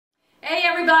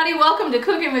everybody, welcome to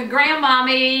Cooking with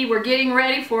Grandmommy. We're getting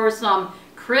ready for some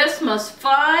Christmas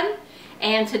fun,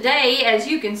 and today, as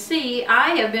you can see, I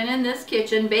have been in this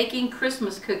kitchen baking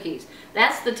Christmas cookies.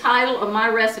 That's the title of my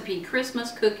recipe,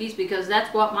 Christmas cookies, because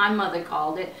that's what my mother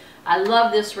called it. I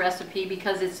love this recipe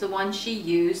because it's the one she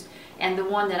used and the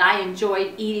one that I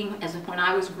enjoyed eating as when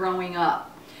I was growing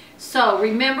up. So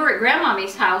remember, at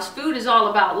Grandmommy's house, food is all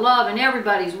about love and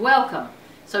everybody's welcome.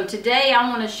 So today I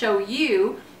want to show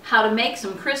you how to make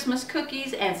some Christmas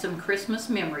cookies and some Christmas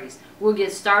memories. We'll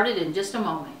get started in just a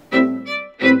moment.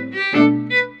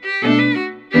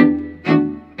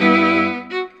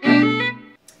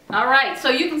 Alright, so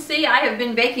you can see I have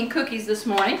been baking cookies this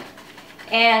morning,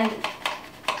 and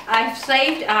I've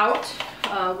saved out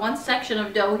one section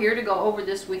of dough here to go over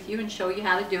this with you and show you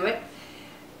how to do it.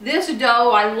 This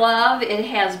dough I love. It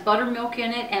has buttermilk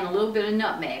in it and a little bit of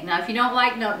nutmeg. Now if you don't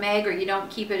like nutmeg or you don't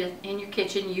keep it in your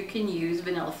kitchen, you can use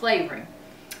vanilla flavoring.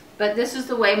 But this is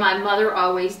the way my mother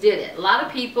always did it. A lot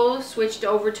of people switched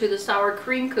over to the sour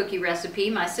cream cookie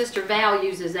recipe. My sister Val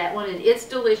uses that one and it's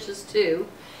delicious too.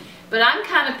 But I'm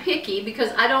kind of picky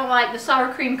because I don't like the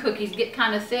sour cream cookies get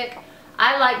kind of thick.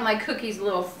 I like my cookies a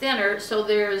little thinner so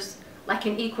there's like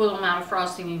an equal amount of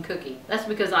frosting in cookie. That's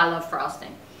because I love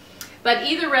frosting. But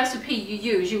either recipe you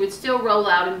use, you would still roll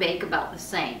out and bake about the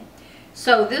same.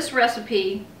 So this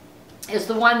recipe is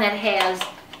the one that has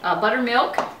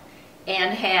buttermilk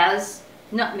and has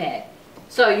nutmeg.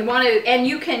 So you want to, and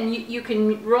you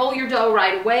can roll your dough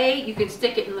right away. You can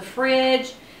stick it in the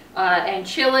fridge and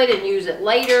chill it and use it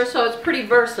later. So it's pretty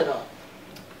versatile.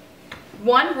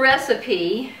 One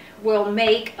recipe will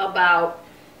make about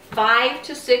 5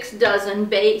 to 6 dozen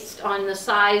based on the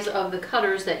size of the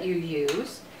cutters that you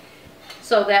use.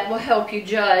 So that will help you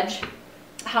judge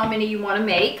how many you want to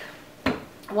make.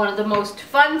 One of the most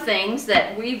fun things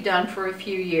that we've done for a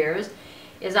few years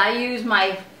is I use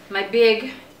my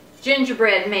big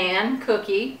gingerbread man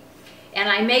cookie, and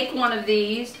I make one of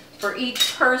these for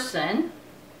each person,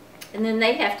 and then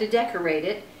they have to decorate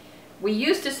it. We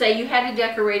used to say you had to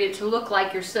decorate it to look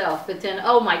like yourself, but then,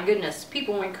 oh my goodness,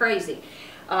 people went crazy.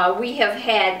 We have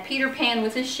had Peter Pan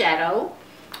with his shadow.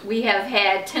 We have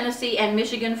had Tennessee and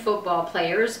Michigan football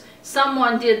players.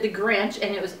 Someone did the Grinch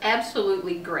and it was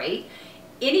absolutely great.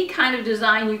 Any kind of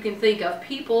design you can think of,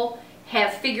 people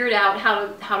have figured out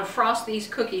how to frost these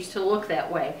cookies to look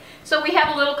that way. So we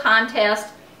have a little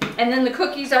contest and then the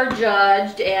cookies are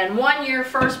judged, and one year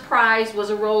first prize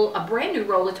was a brand new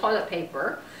roll of toilet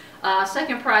paper.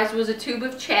 Second prize was a tube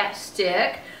of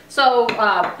chapstick. So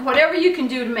whatever you can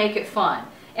do to make it fun.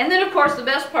 And then of course the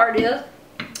best part is,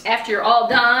 after you're all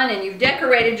done and you've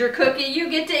decorated your cookie,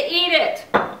 you get to eat it.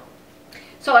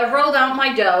 So I've rolled out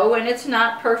my dough, and it's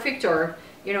not perfect or,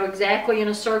 you know, exactly in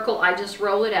a circle. I just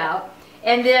roll it out.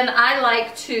 And then I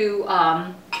like to,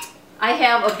 I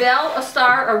have a bell, a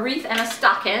star, a wreath, and a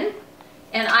stocking.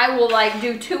 And I will like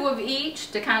do 2 of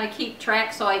each to kind of keep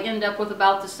track, so I end up with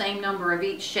about the same number of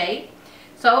each shape.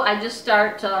 So I just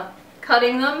start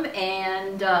cutting them,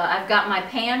 and I've got my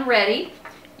pan ready.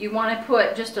 You want to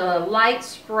put just a light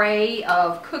spray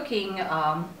of cooking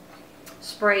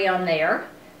spray on there.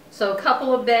 So a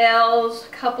couple of bells, a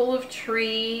couple of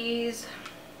trees.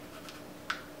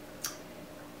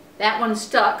 That one's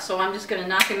stuck, so I'm just going to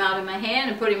knock him out in my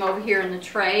hand and put him over here in the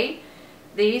tray.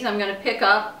 These I'm going to pick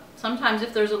up. Sometimes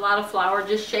if there's a lot of flour,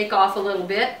 just shake off a little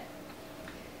bit.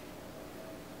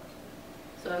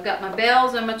 So I've got my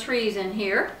bells and my trees in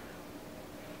here.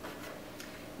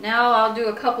 Now I'll do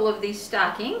a couple of these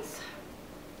stockings.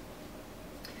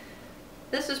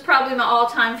 This is probably my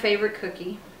all-time favorite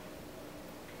cookie.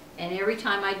 And every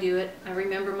time I do it, I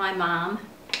remember my mom.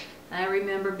 I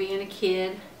remember being a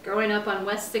kid, growing up on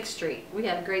West 6th Street. We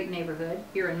had a great neighborhood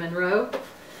here in Monroe.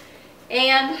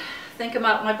 And think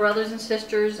about my brothers and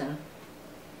sisters and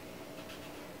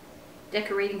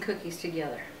decorating cookies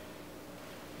together.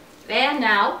 And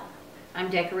now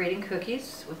I'm decorating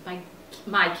cookies with my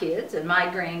kids and my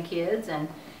grandkids, and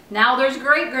now there's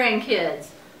great-grandkids.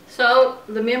 So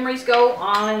the memories go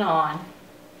on and on.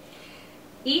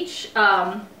 Each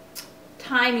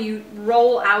time you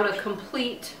roll out a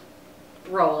complete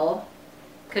roll,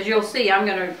 because you'll see I'm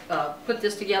going to put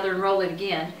this together and roll it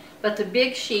again, but the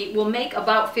big sheet will make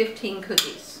about 15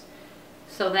 cookies.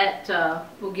 So that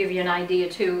will give you an idea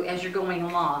too as you're going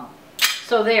along.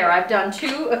 So there, I've done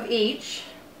 2 of each.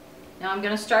 Now I'm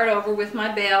going to start over with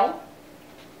my bell.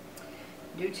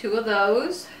 Do 2 of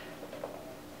those.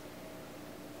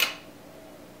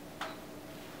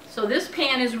 So this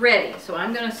pan is ready, so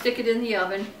I'm going to stick it in the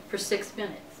oven for 6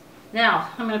 minutes. Now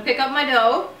I'm going to pick up my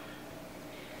dough.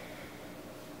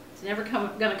 It's never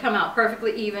going to come out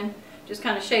perfectly even. Just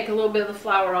kind of shake a little bit of the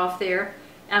flour off there.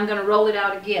 And I'm going to roll it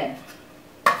out again.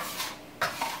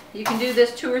 You can do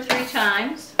this 2 or 3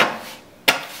 times.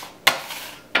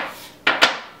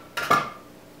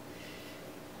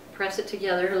 Press it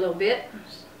together a little bit.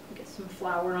 Get some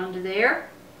flour under there.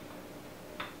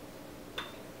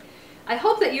 I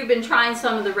hope that you've been trying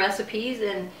some of the recipes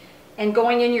and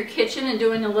going in your kitchen and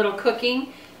doing a little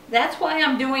cooking. That's why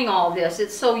I'm doing all this.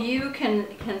 It's so you can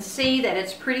see that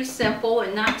it's pretty simple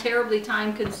and not terribly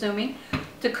time consuming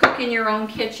to cook in your own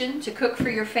kitchen, to cook for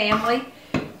your family.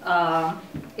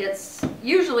 It's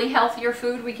usually healthier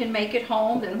food we can make at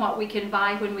home than what we can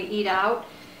buy when we eat out.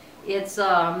 It's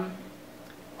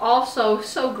also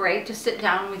so great to sit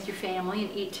down with your family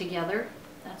and eat together.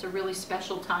 That's a really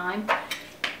special time.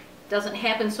 Doesn't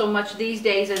happen so much these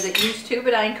days as it used to,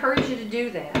 but I encourage you to do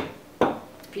that.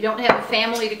 If you don't have a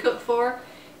family to cook for,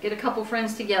 get a couple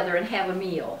friends together and have a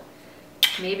meal.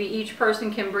 Maybe each person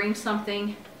can bring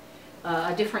something,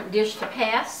 a different dish to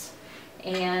pass,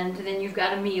 and then you've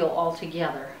got a meal all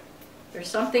together. There's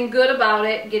something good about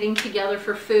it, getting together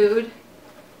for food,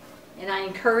 and I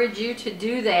encourage you to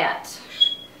do that.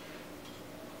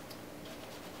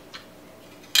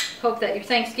 Hope that your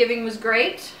Thanksgiving was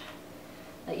great,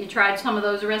 that you tried some of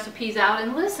those recipes out.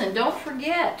 And listen, don't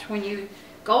forget, when you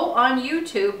go on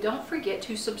YouTube, don't forget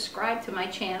to subscribe to my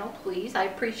channel, please. I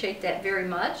appreciate that very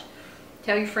much.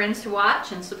 Tell your friends to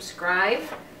watch and subscribe.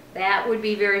 That would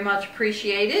be very much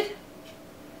appreciated.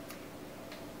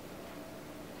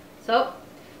 So,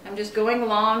 I'm just going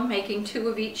along, making 2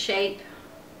 of each shape.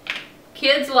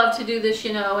 Kids love to do this,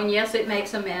 you know, and yes, it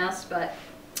makes a mess, but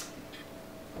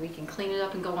we can clean it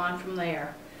up and go on from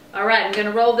there. All right, I'm going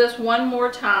to roll this one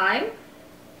more time.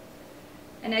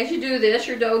 And as you do this,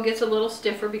 your dough gets a little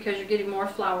stiffer because you're getting more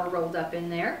flour rolled up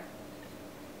in there.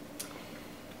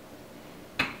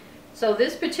 So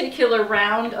this particular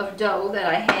round of dough that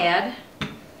I had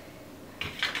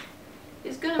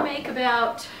is going to make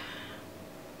about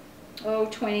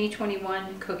 20,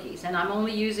 21 cookies. And I'm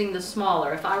only using the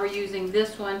smaller. If I were using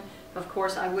this one, of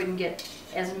course, I wouldn't get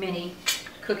as many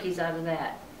cookies out of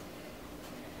that.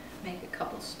 Make a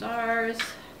couple stars.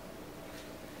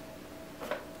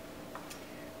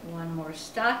 One more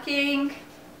stocking.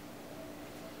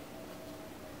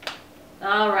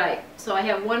 All right, so I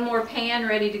have one more pan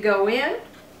ready to go in.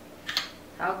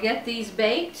 I'll get these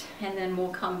baked and then we'll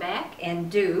come back and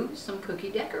do some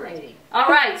cookie decorating. All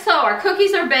right, so our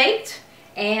cookies are baked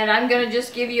and I'm going to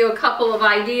just give you a couple of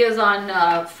ideas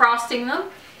on frosting them.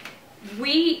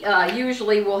 We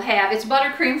usually will have, it's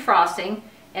buttercream frosting,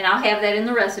 and I'll have that in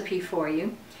the recipe for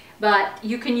you. But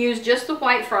you can use just the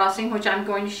white frosting, which I'm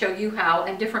going to show you how,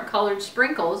 and different colored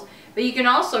sprinkles. But you can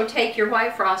also take your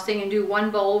white frosting and do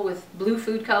one bowl with blue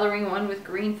food coloring, one with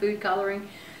green food coloring.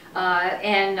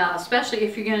 Especially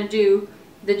if you're going to do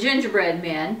the gingerbread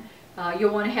men,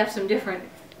 you'll want to have some different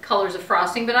colors of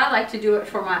frosting. But I like to do it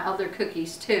for my other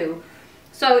cookies too.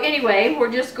 So anyway,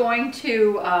 we're just going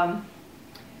to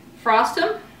frost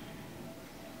them.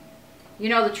 You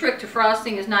know, the trick to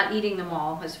frosting is not eating them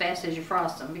all as fast as you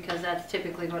frost them, because that's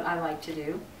typically what I like to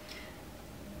do.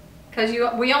 Because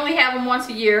we only have them once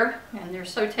a year, and they're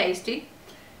so tasty.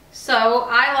 So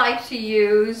I like to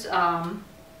use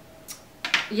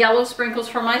yellow sprinkles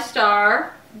for my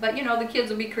star, but you know, the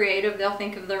kids will be creative. They'll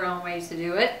think of their own ways to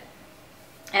do it.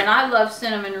 And I love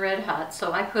cinnamon red hot,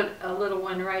 so I put a little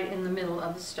one right in the middle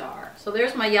of the star. So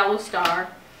there's my yellow star.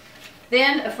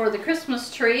 Then for the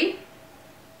Christmas tree,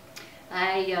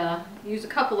 I use a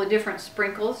couple of different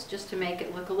sprinkles just to make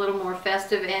it look a little more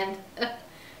festive, and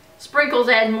sprinkles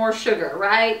add more sugar,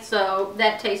 right? So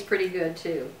that tastes pretty good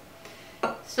too.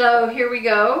 So here we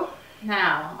go.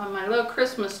 Now on my little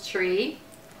Christmas tree,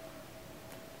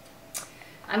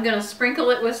 I'm going to sprinkle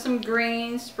it with some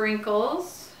green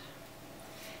sprinkles,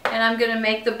 and I'm going to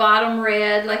make the bottom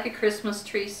red like a Christmas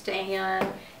tree stand.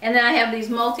 And then I have these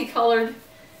multicolored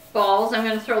balls. I'm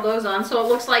going to throw those on so it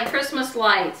looks like Christmas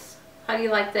lights. How do you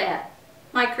like that?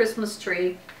 My Christmas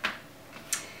tree.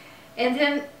 And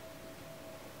then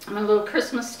my little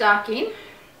Christmas stocking.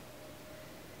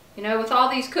 You know, with all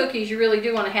these cookies, you really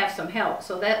do want to have some help.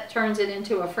 So that turns it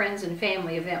into a friends and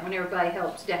family event when everybody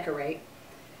helps decorate.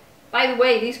 By the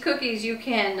way, these cookies you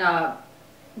can,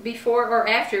 before or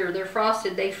after they're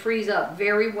frosted, they freeze up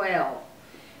very well.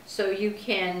 So you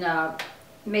can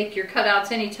make your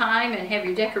cutouts anytime and have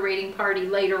your decorating party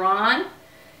later on.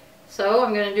 So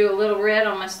I'm going to do a little red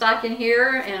on my stocking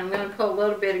here, and I'm going to put a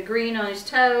little bit of green on his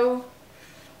toe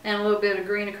and a little bit of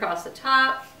green across the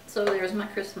top. So there's my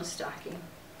Christmas stocking.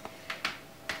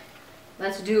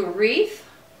 Let's do a wreath.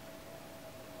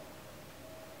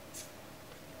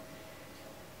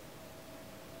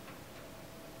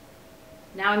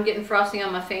 Now I'm getting frosting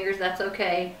on my fingers. That's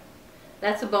okay.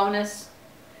 That's a bonus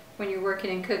when you're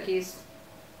working in cookies.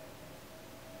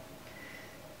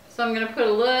 So I'm going to put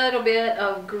a little bit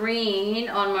of green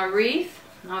on my wreath.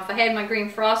 Now if I had my green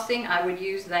frosting, I would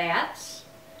use that.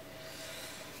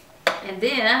 And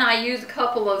then I use a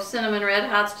couple of cinnamon red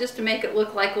hots just to make it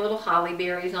look like little holly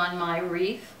berries on my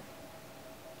wreath.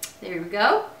 There we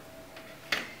go.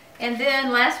 And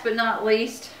then last but not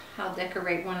least, I'll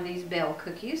decorate one of these bell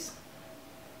cookies.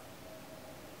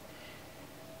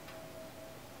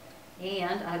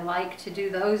 And I like to do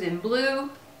those in blue.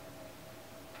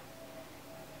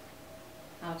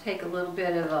 I'll take a little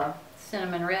bit of a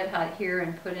cinnamon red hot here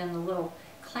and put in the little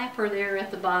clapper there at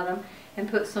the bottom and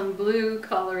put some blue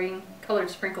colored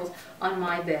sprinkles on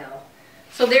my bell.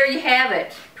 So there you have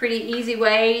it. Pretty easy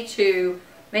way to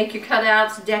make your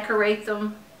cutouts, decorate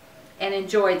them, and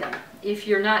enjoy them. If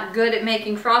you're not good at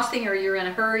making frosting or you're in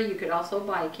a hurry, you could also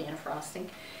buy a can of frosting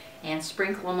and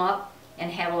sprinkle them up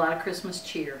and have a lot of Christmas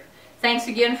cheer. Thanks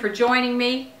again for joining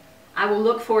me. I will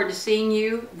look forward to seeing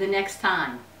you the next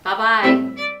time.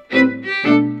 Bye-bye.